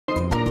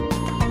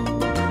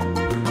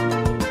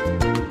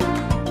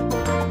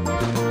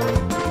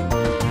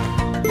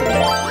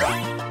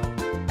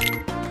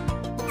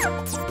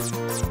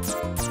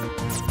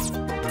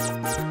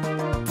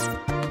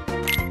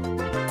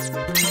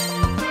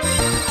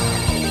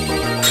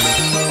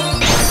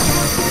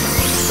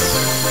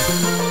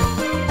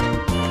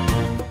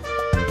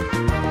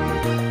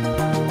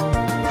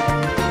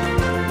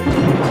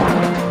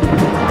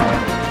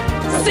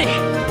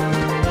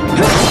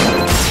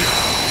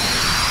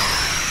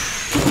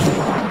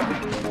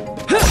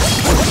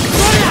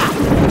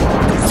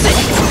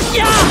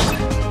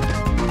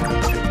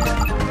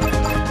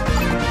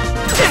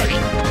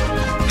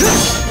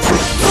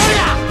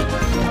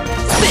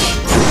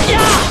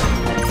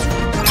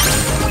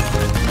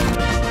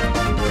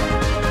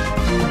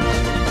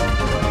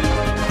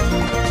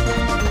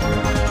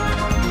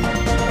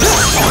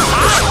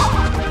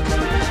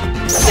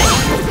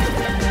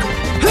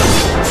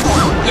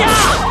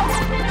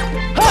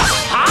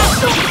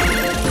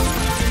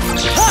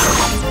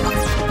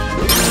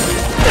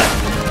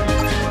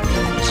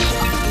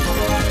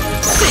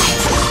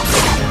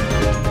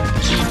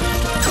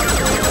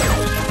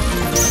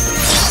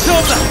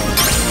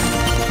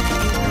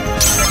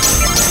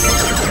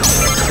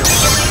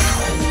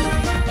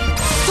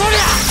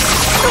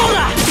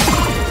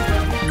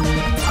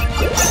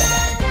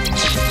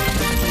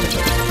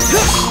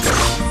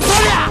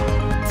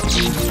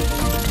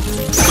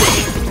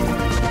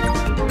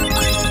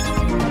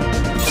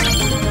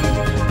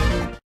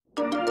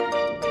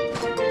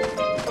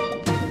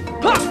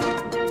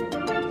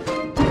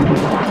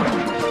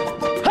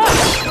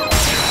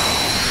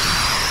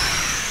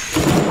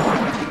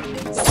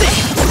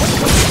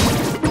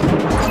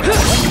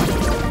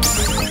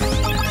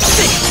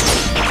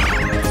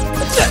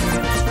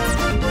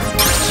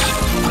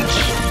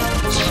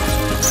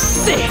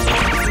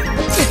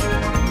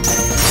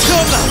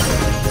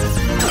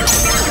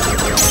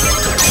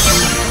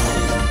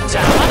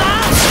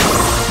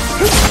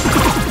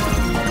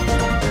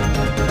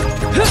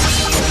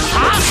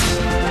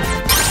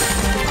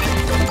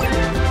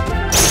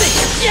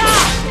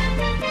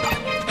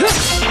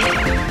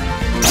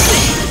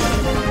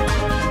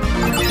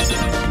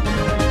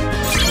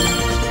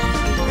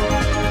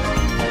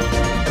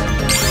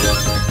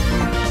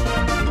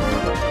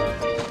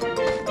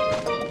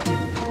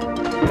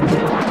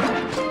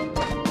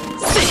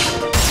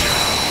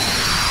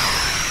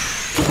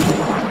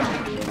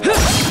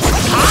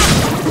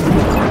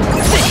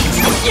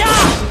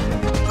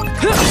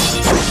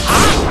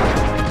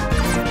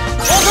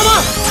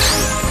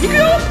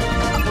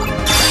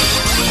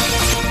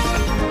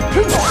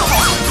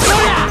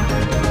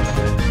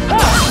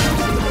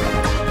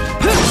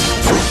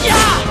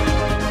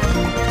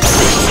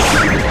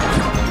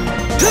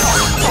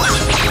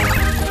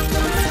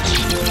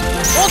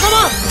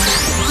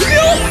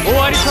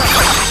わりか。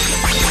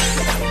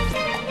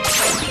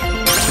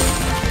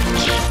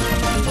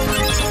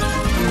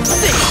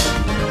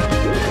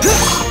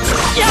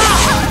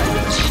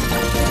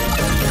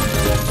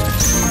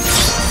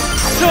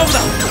勝負だ。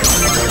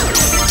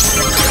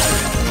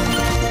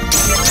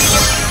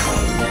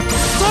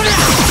そりゃ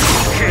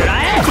食ら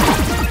え。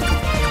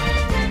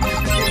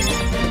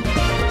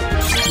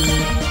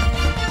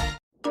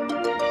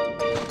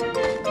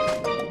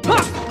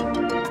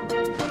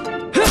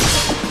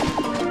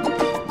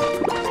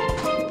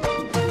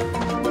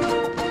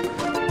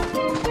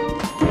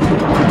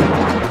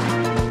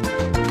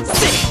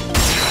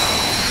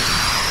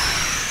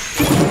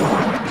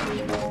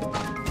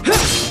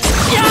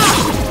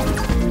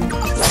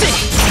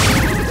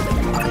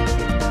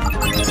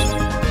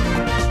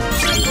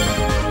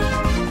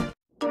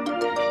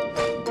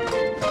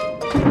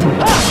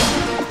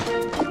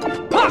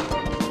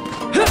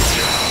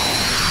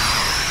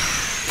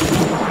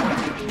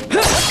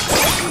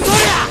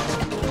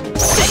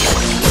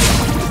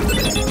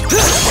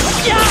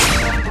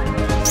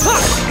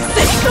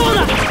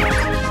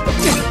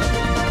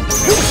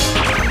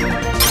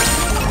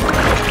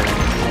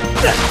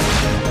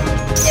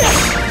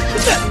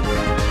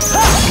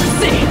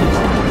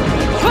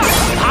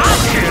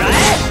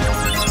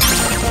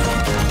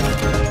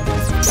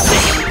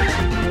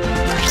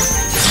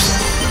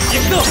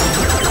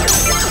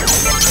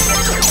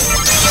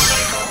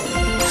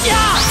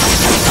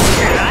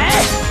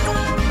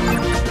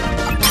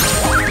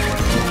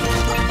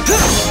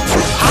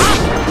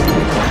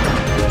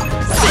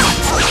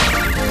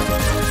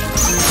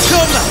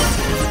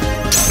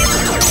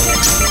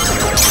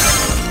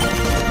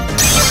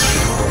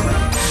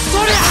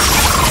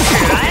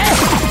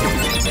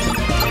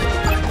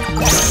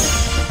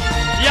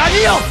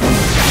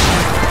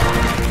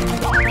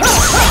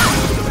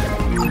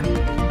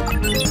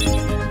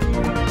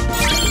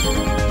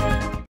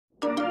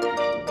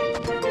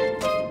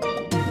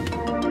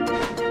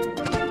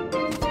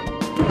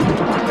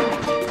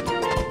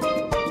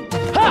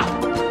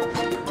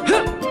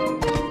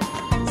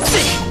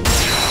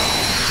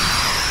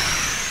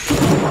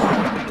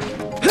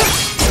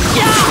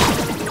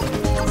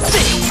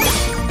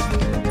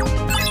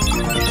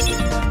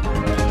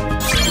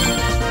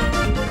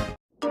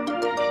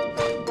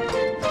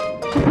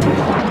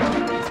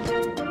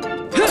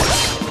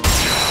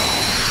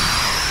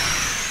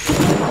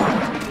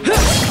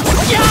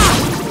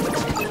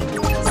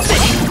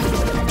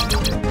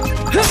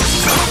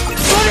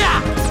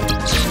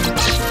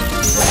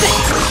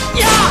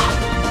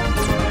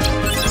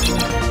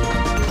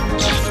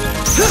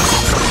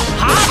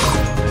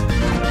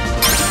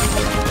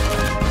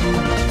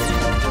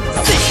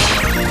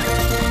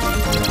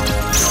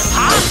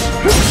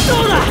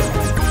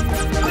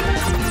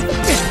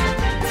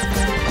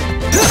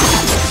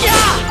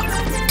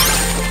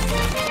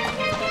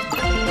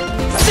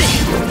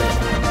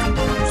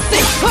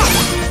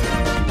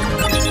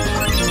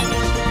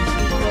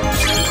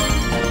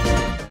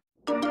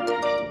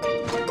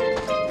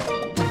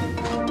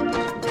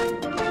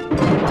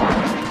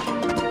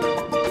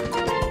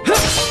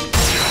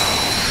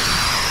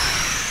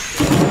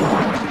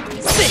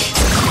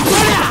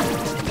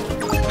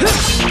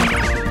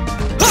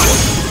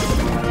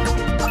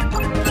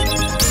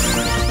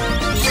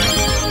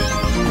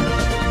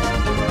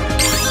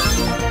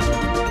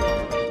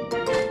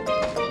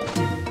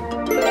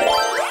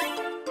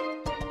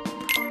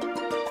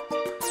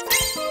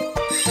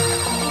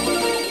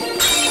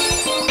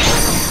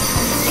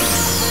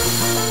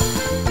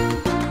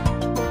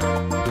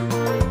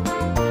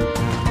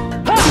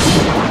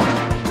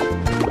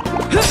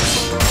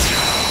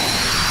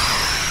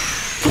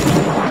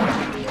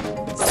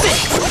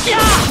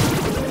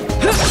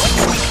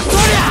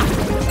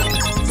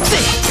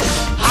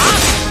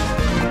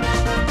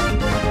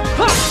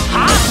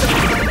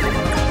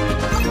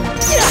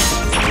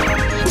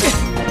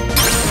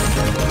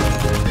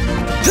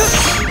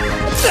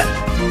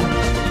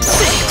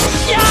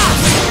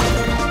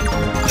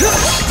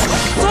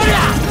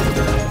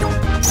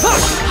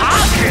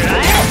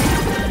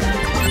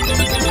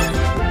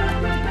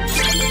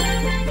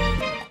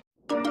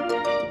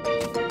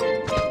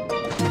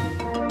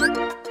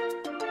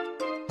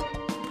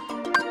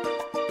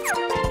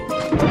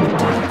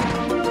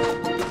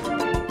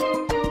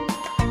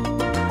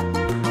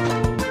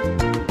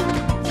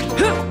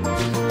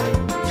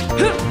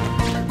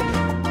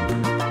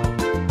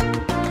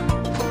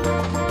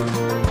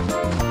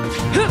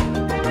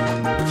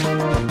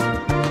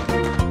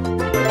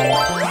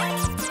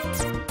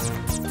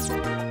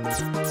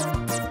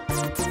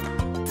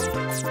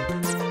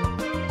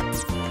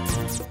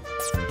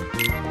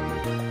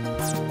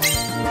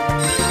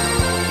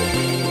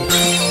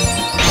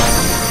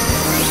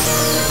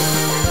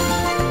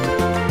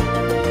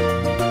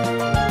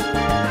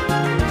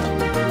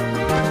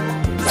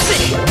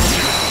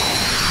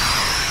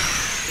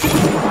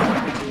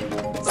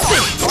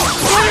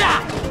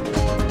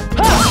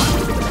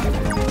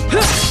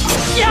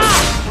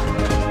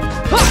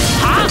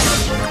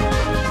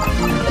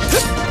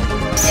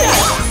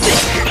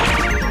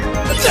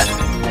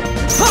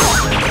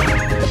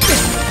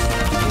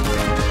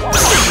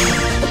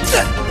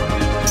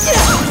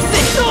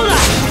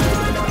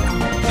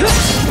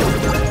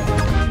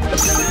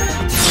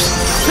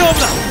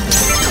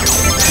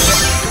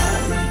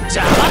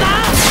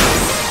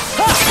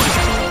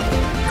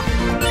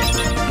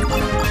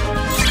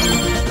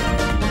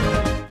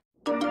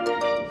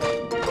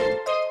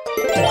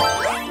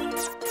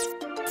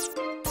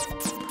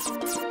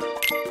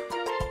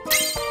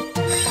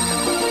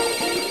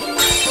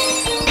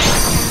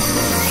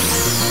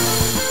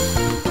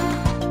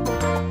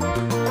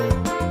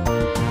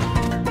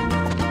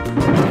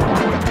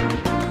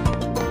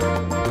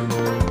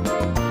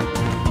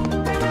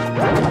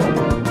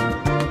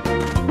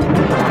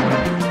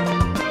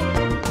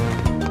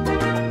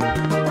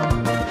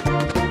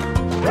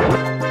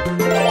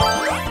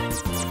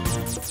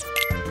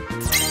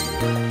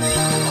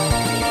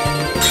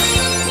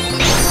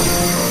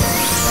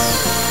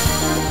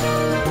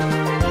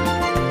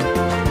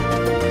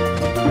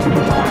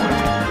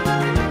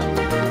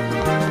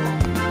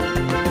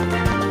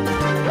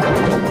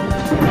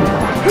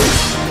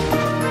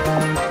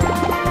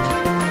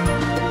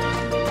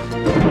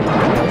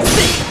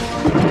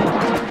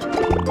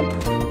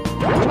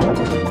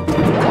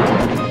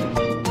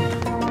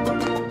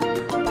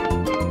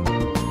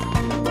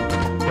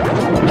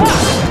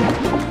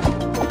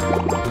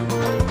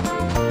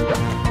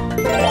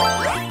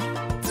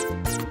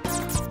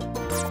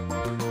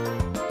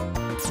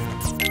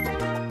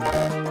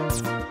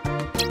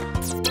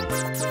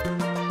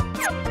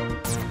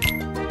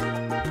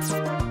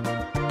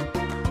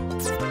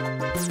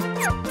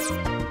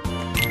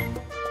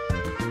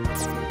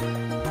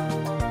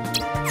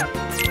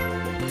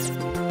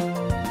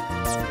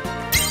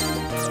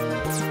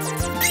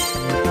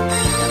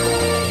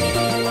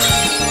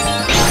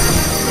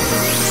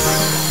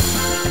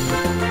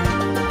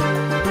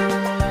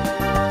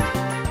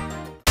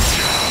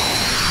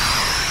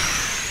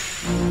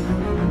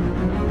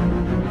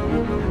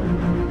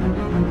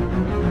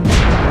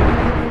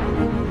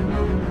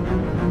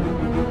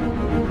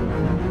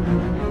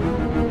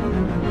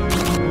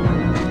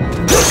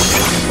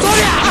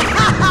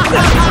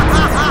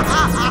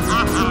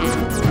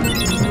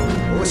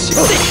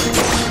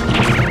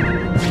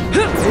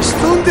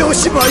お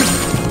しまい。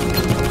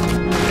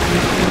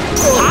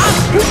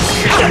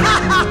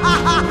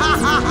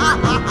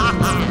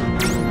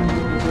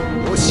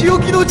お仕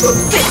置きのどうだ。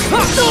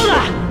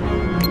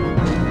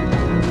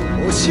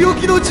お仕置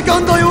きの時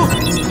間だよ。押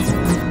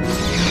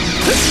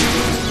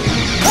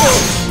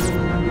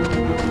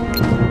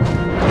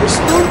し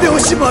込んでお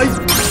しまい。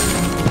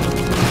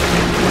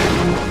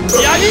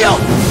闇よ。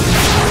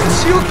お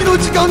仕置きの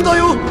時間だ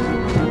よ。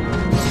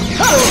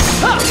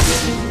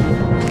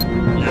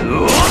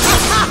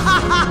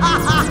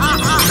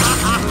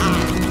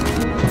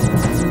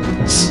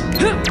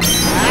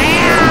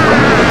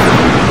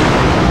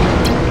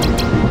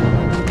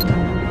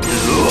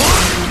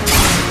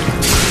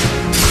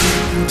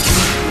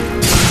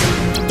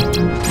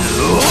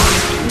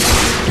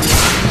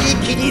いい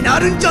気にな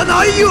るんじゃ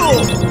ないよ。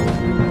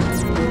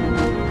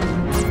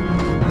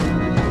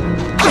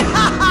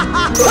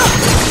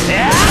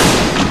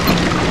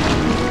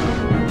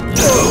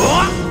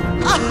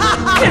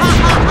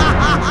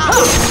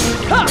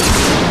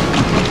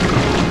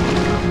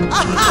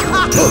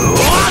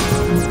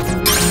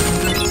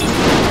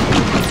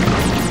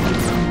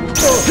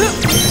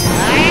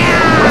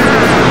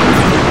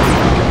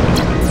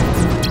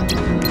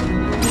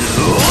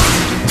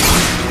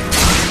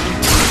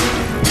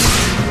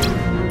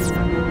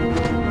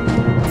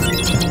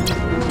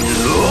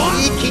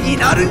いい気に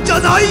なるんじゃ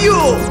ない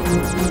よ。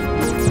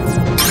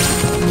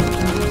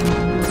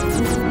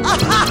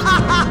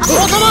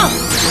王様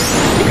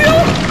行くよ。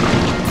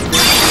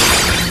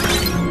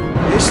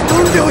消し飛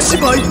んでおし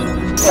まい。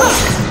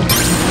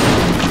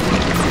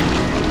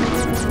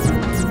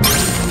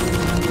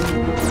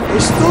消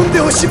し飛んで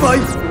おしまい。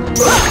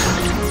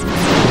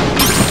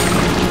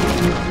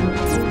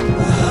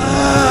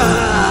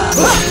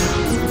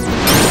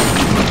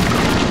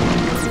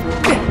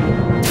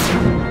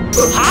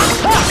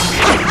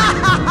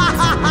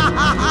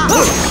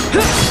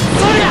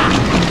そりゃ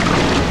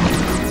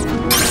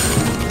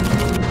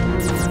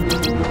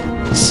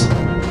す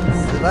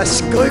ば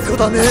しっこい子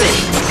だね。や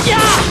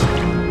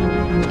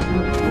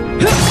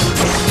そ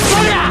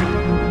りゃ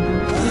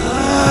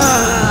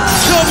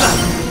勝負だ。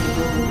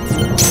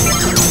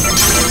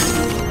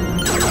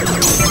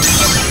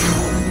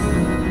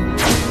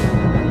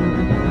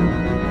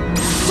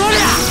そりゃ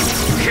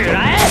食ら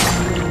え。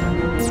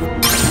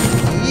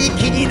いい気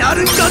にな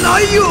るんじゃな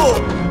いよ。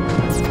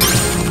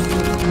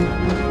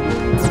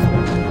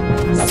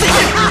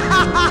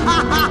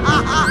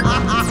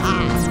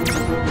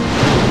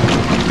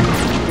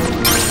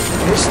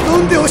消し飛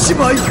んでおし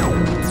まい。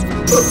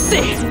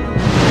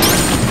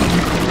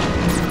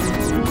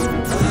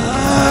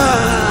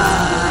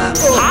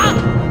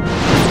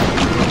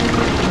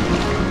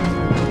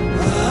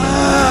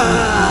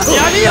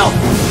闇よ。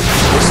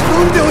消し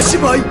飛んでおし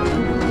まい。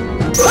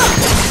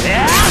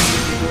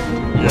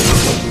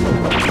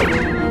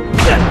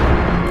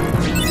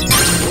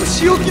お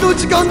仕置きの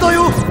時間だ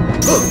よ。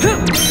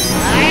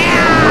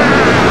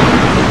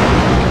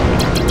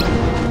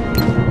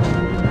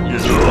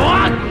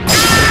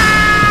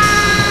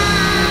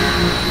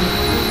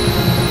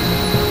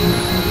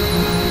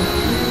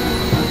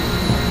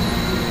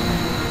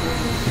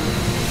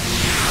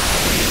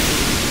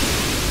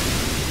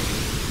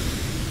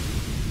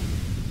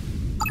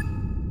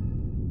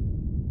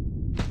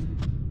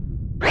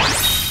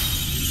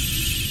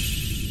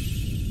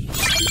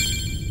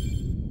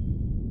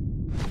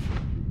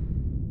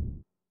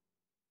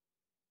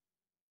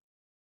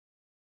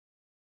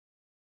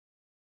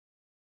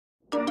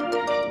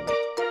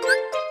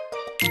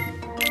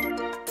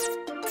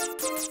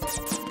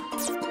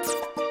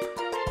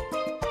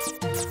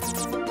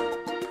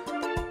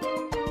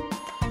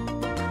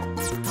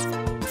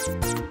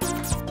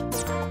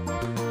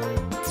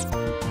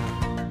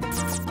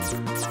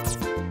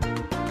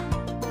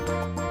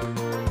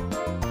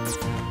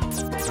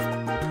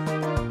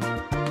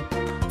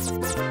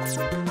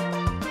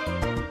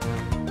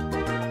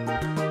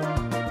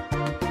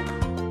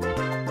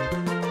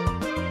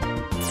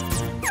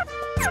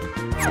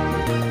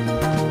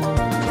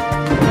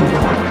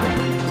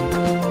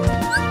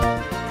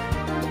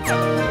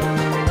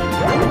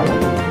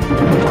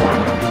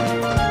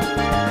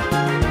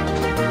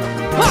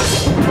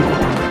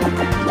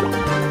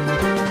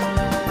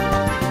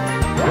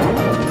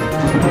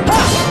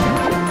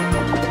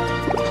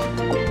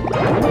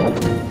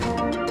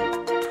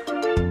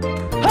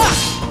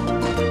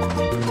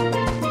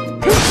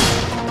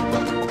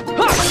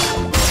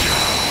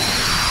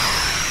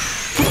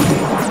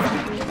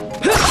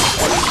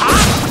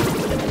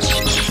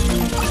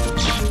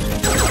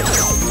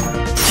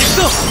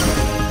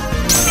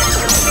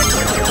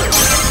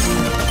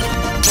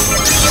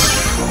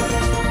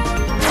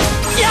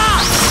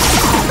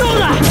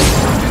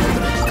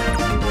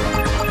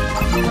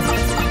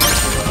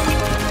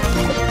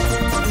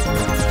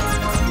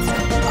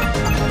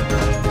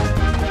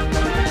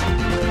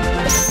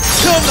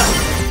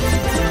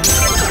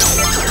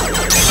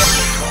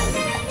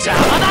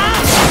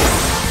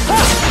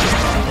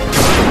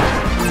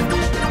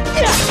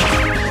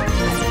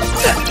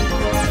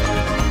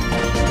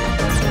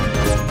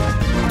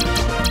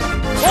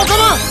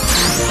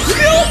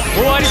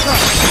終わり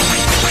か。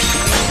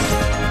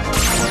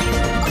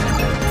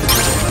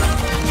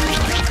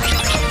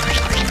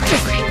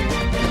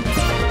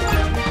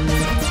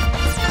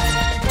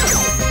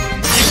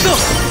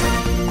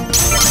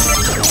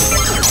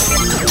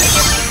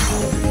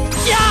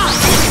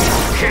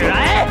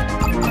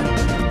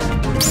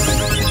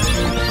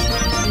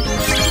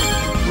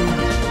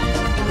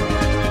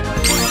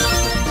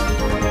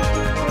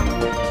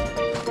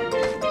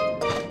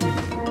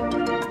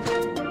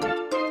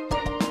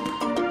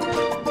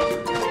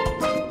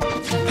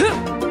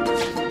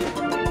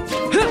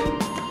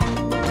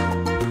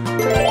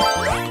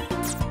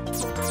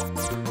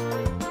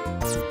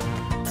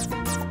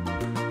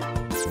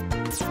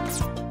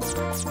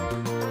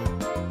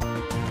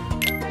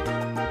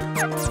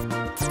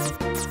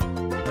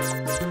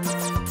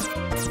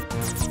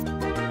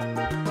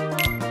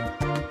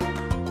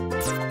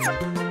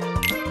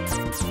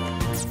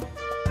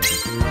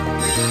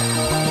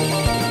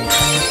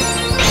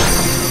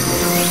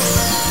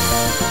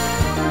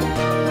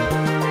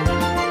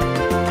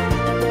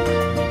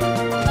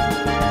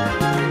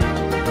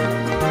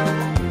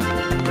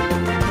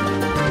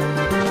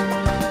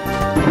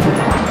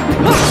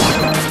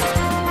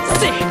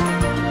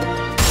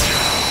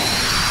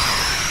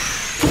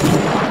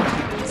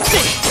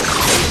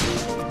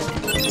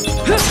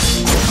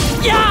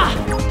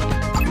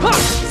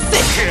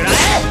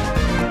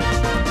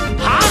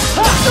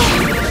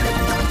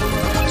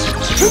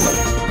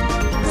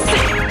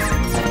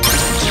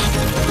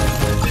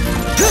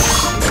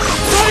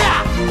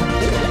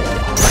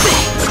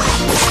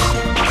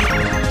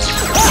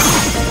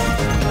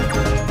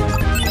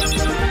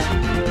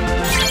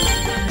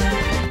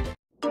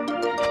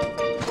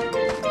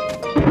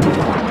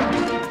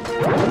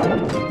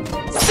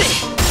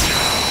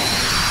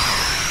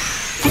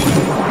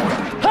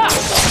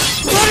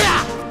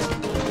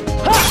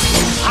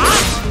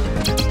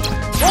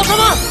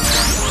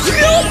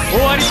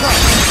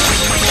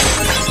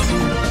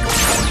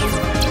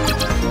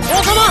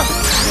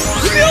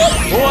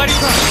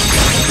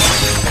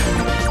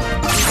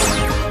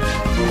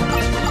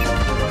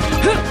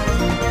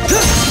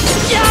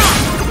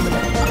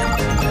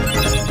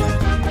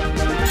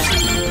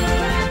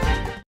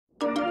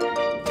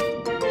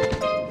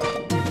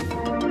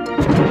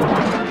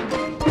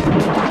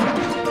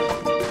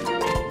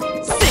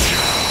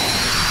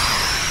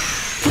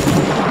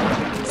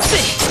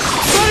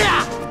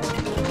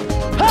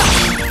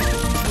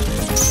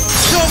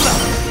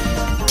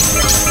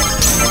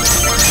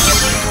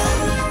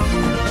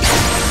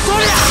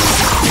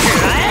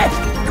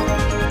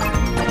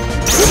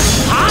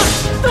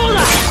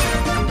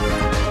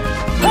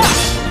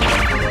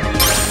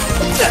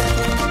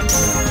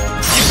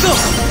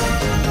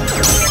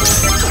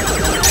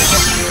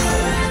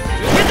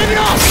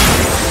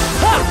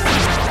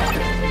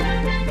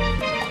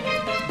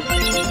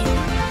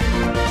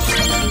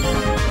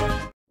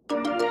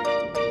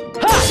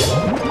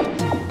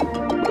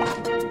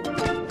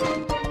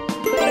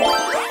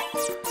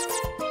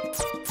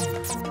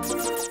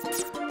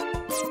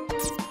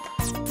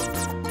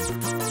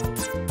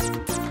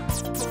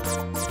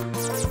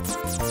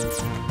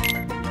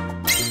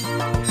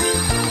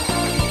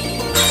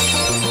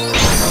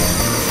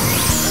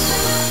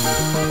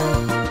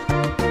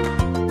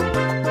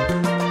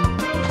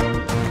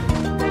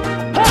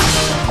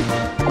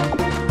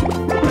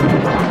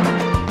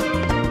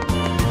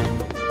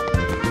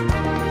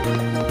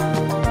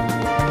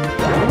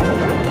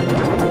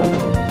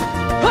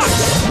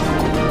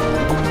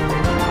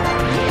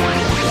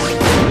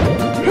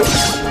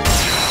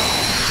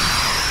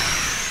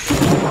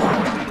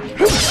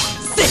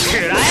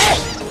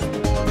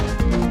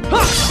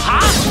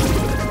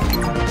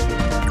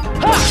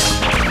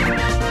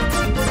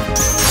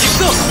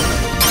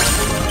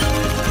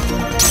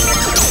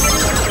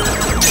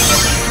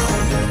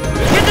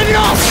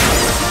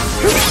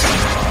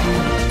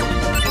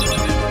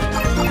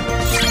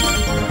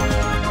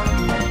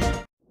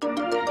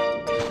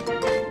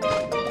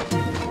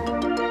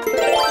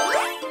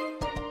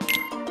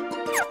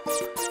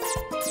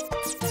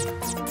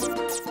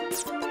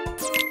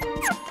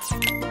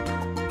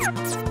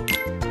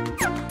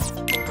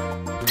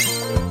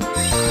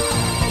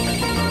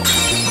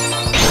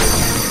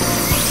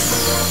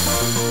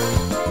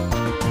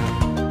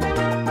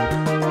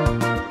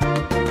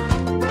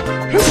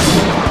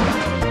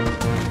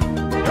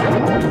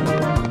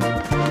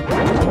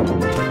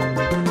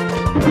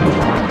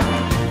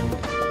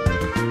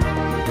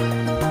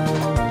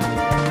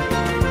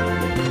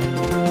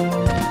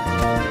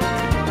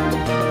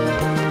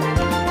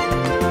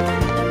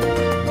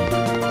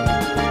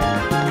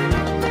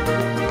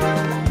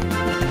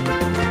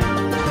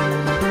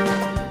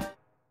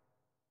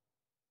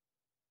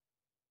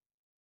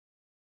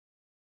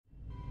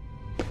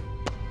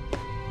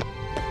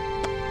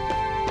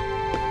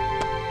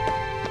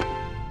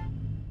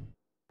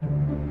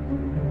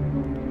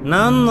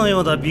何の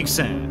用だビク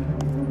セン。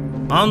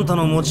あんた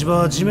の持ち場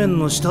は地面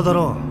の下だ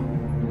ろ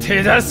う。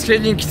手助け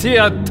に来て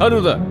やった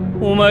のだ。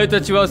お前た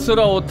ちは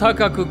空を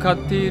高く買っ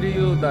ている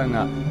ようだ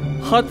が、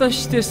果た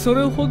してそ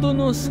れほど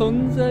の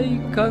存在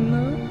かな。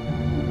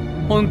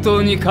本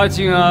当に価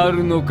値があ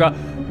るのか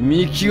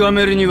見極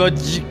めるには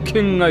実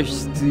験が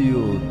必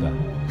要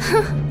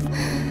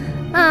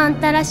だ。あん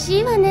たらし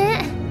いわ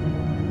ね。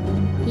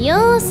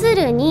要す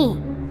るに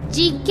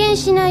実験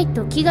しない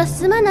と気が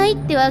済まないっ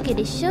てわけ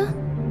でしょ。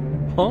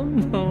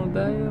本能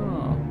だ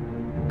よ、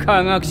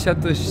科学者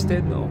として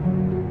の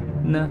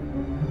な。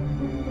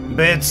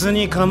別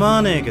に構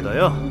わねえけど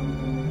よ。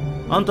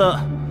あん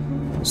た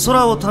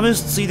空を試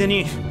すついで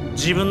に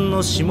自分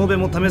のしもべ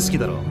も試す気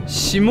だろ。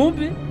しも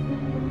べ？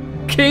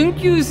研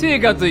究成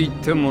果と言っ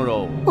てもら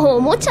おう。お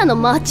もちゃの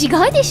間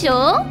違いでし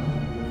ょ。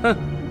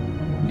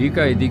理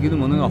解できる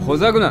ものがほ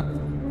ざくな。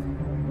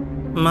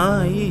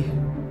まあいい、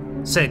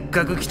せっ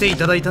かく来てい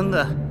ただいたん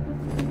だ。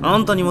あ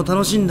んたにも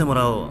楽しんでも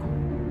らおう。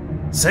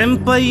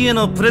先輩へ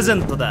のプレゼ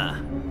ントだ。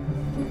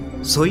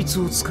そいつ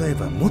を使え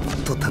ばもっ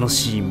と楽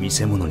しい見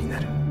せ物にな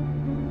る。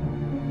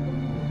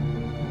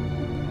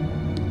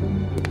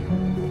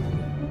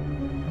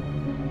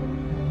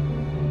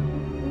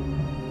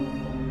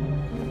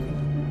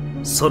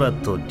空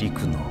と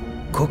陸の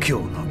故郷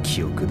の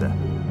記憶だ。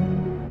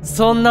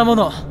そんなも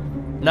の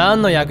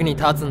何の役に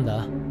立つん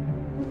だ。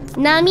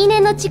波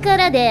根の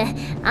力で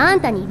あん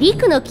たに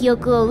陸の記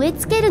憶を植え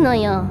付けるの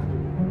よ。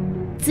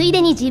つい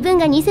でに自分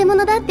が偽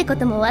物だってこ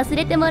とも忘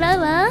れてもらう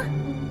わ。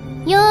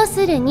要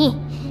するに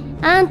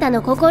あんた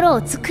の心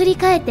を作り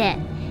変えて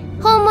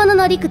本物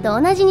の陸と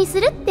同じにす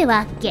るって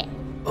わけ。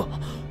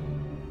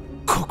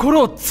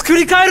心を作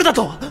り変えるだ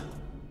と。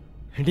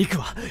陸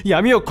は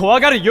闇を怖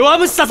がる弱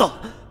虫だぞ。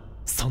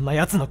そんな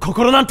奴の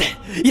心なんて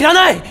いら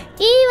ない。いい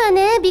わ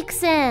ねビク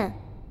セン。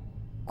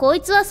こ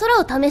いつは空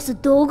を試す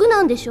道具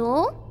なんでし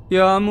ょ。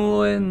やむ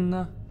をえん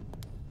な。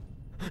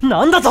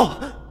なんだと。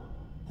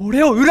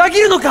俺を裏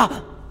切るの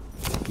か。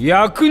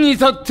役に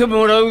立って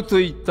もらうと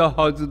言った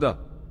はずだ。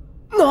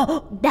大丈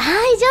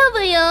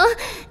夫よ。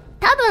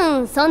多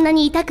分そんな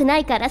に痛くな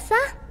いからさ。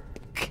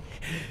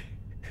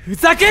ふ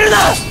ざけるな。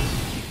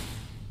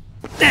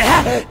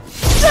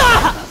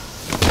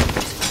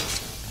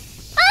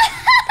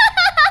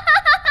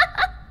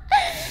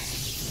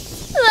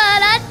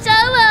笑っち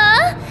ゃうわ。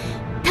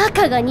た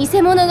かが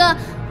偽物が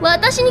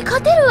私に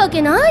勝てるわ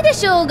けないで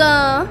しょう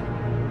が。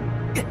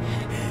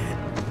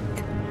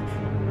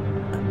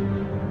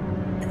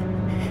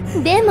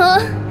でも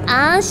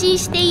安心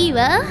していい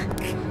わ。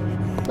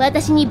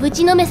私にぶ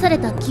ちのめされ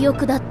た記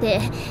憶だっ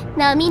て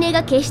波根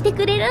が消して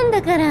くれるん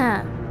だか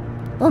ら。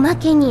おま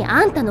けに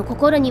あんたの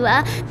心に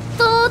は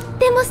とっ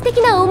ても素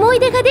敵な思い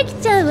出ができ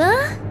ちゃうわ。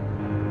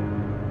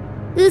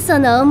嘘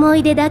の思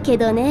い出だけ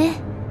ど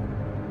ね。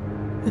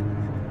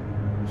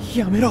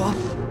やめろ。や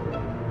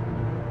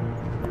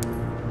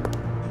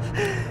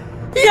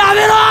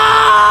めろ。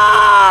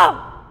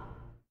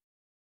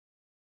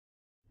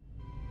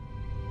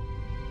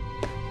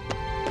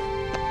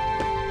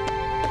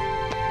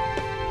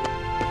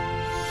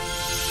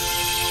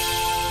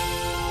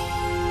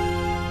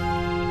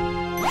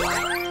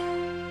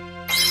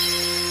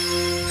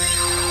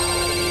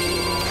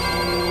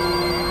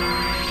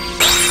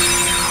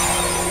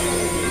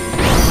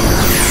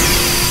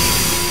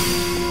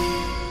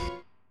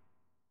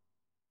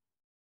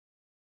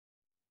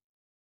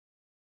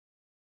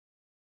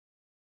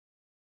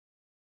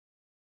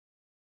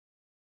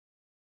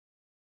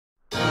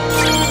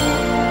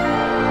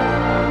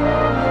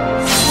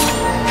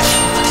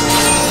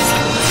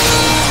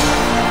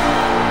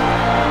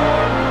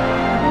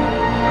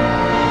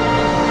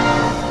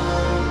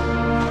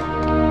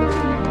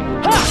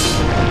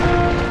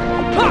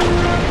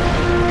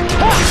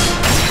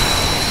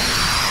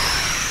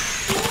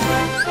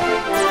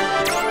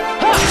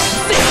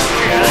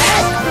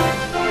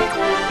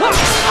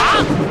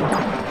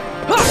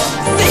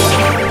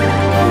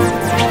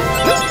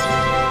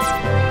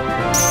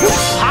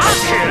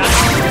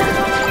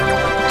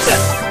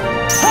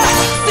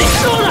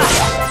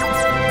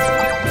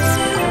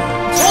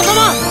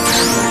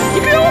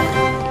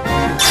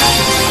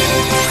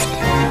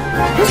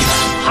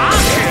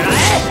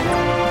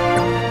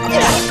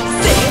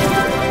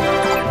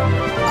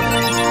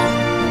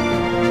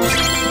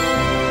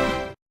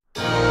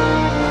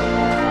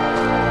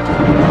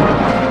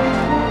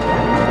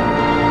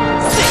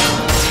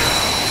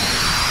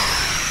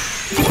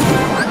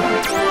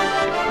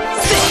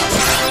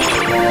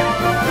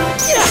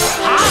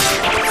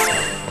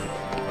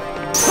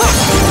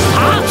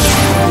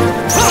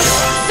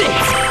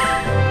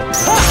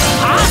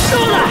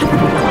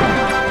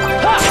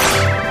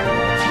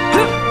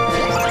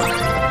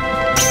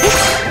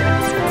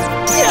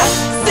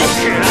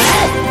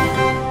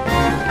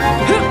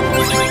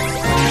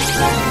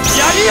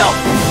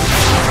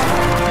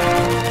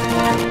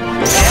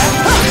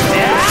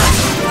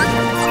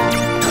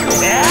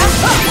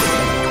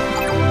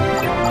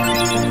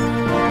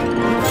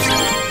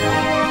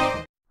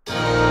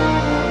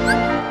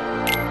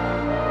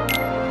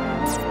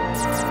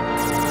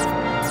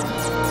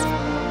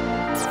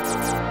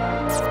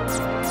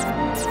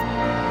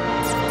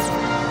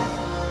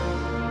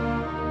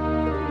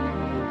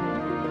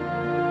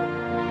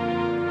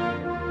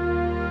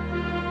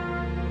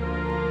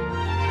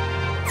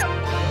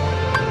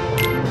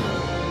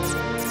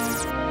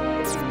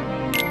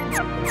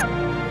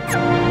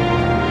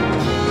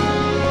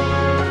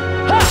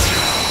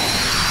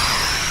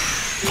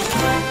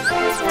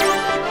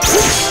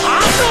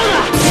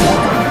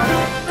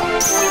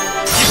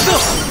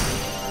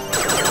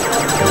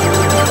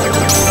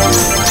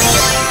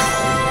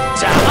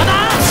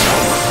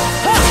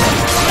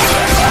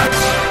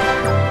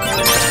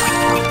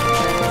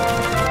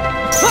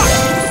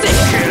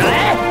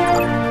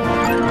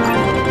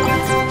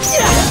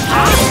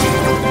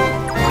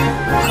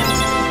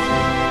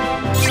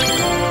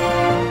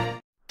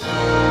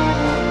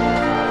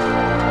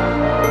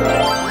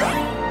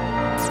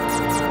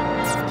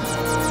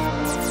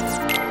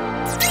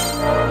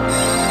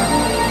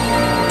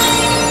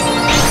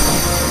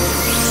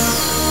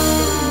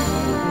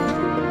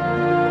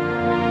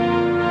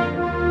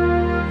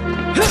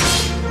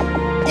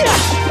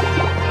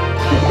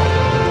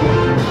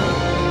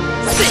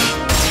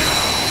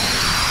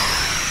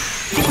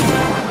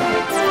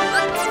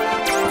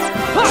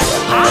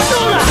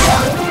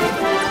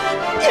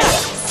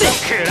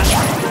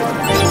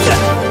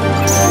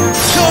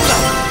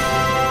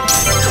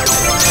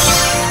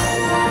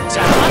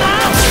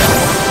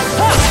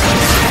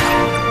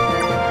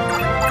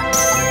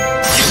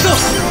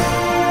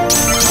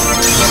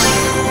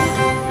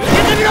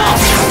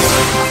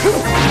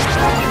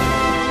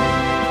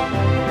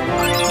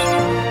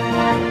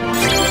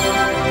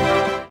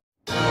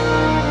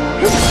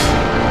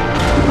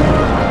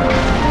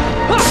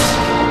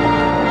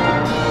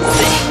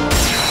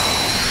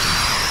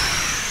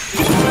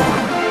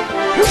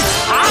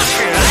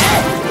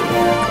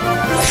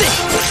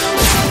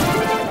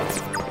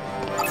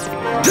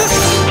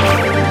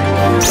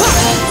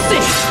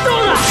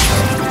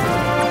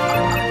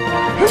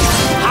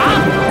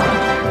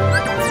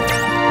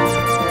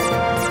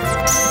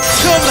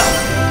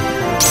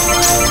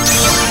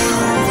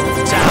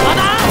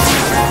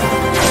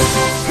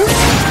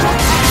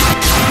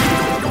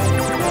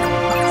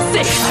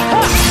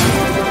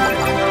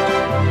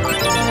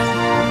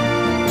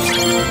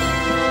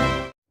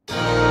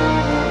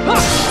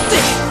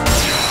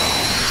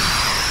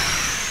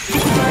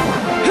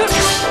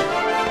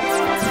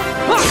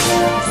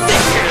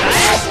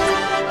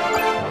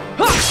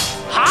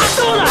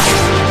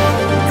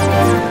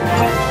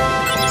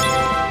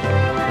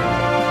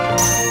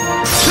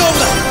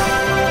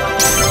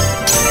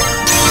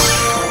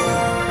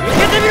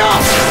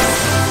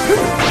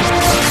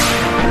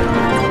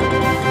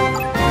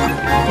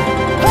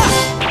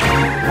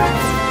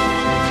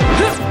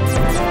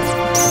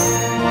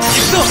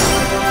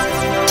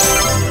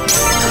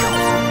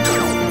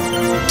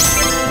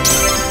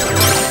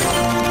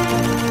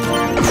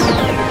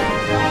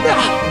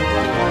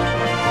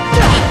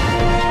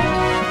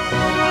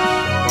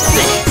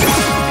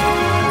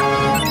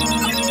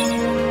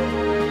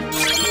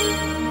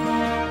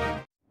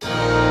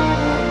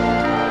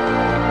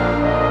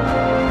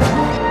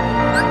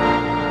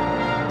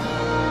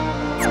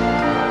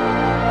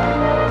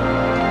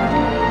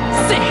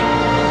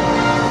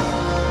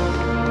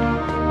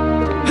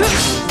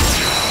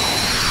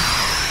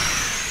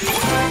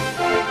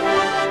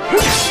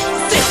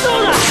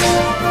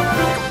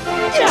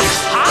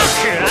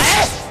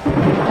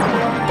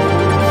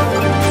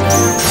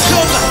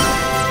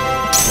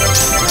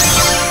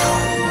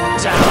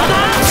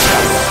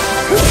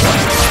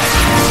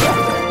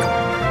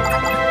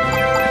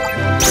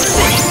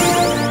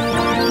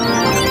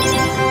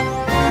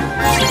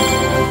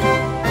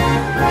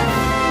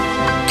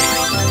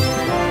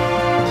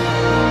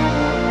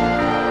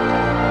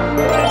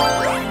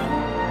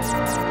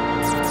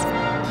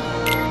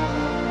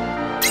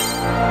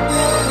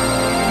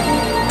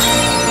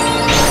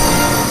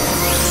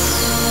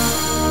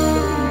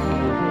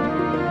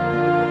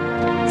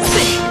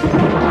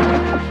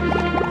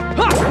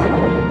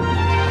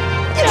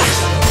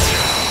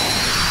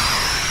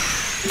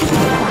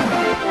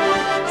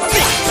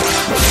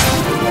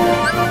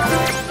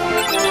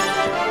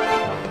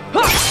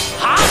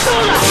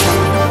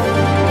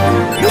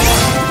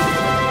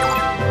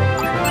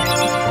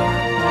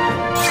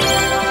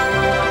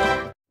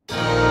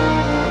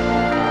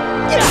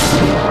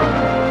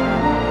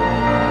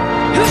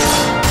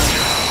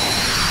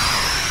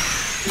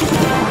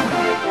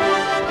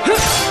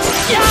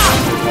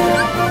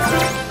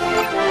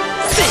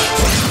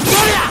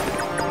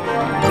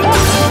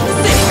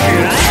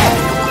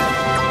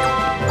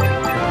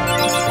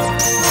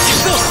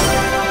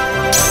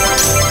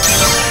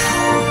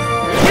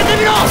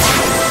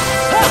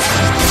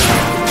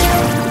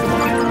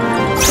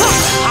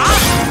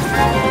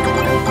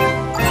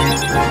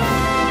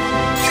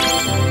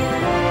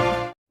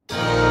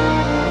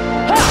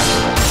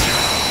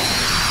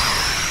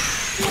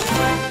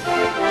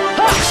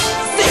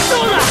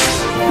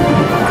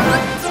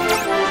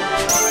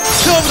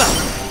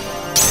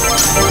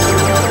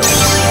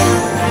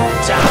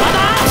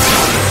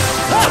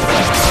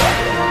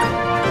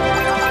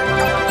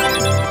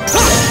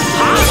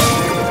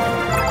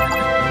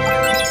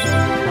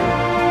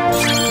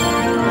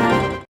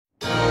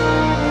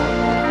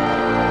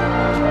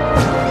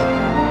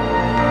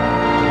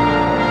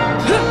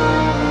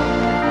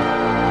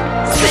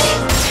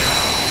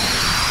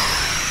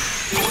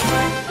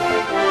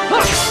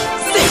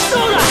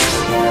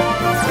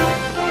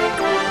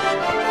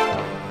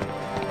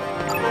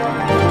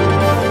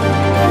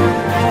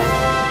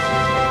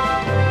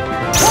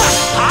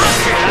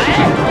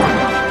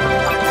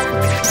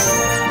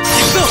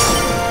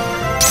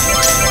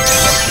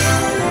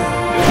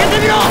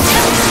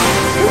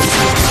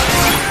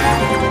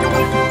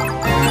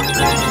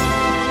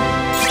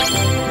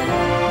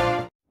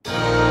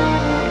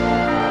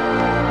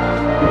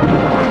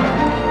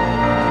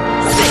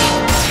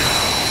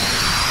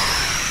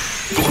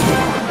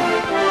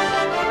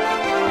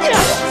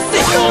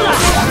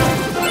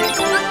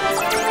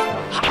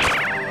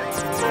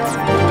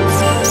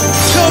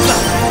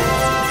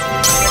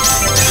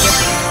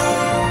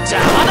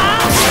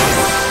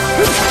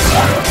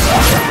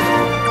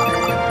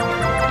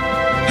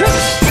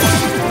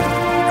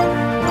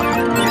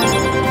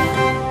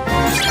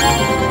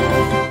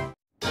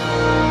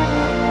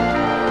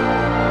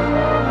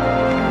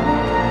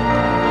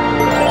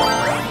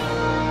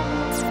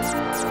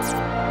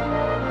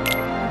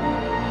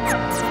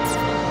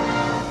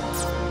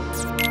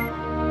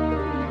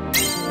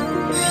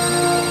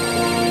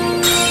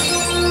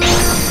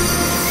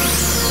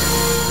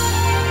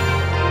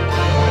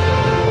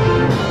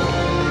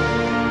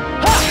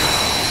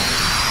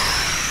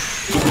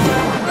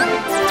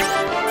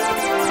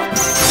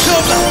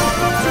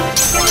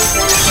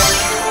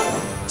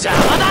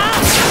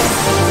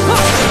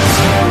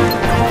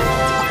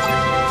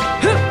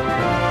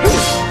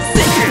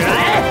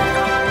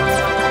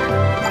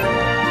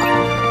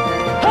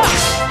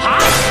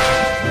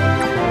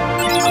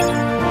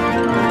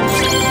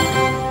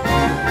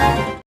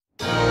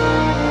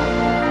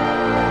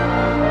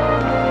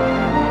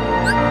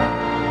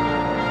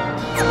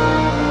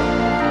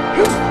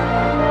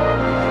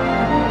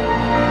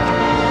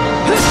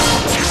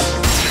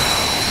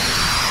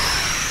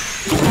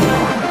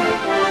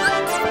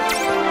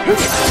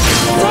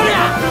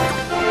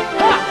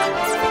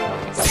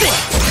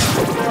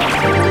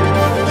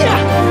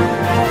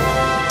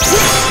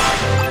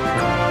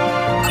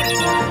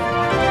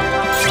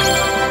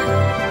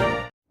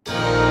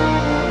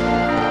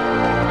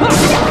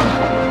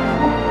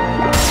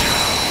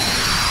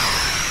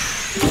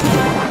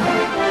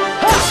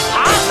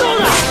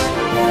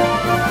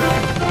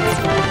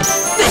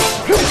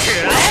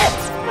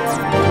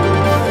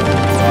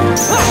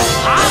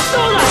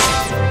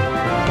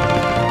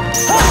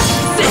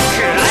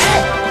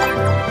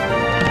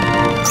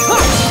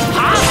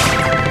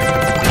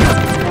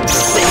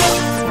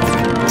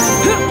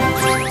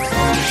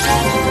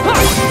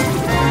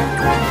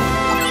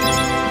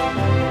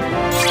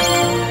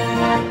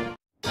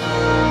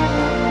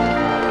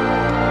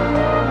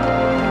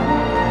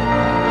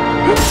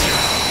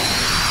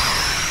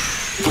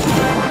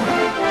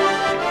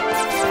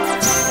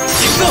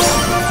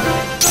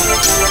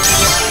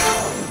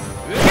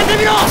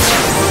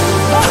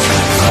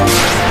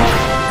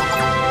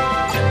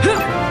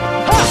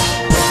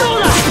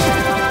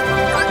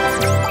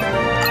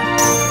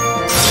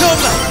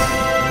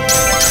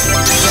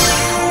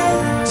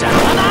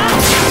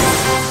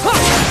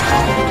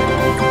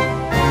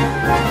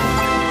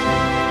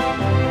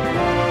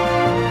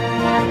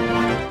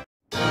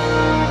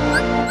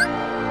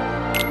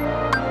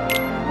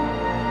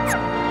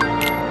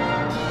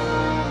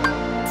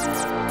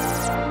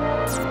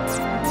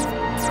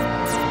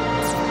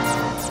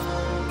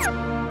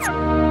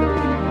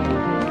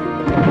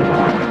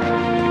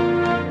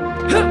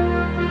っ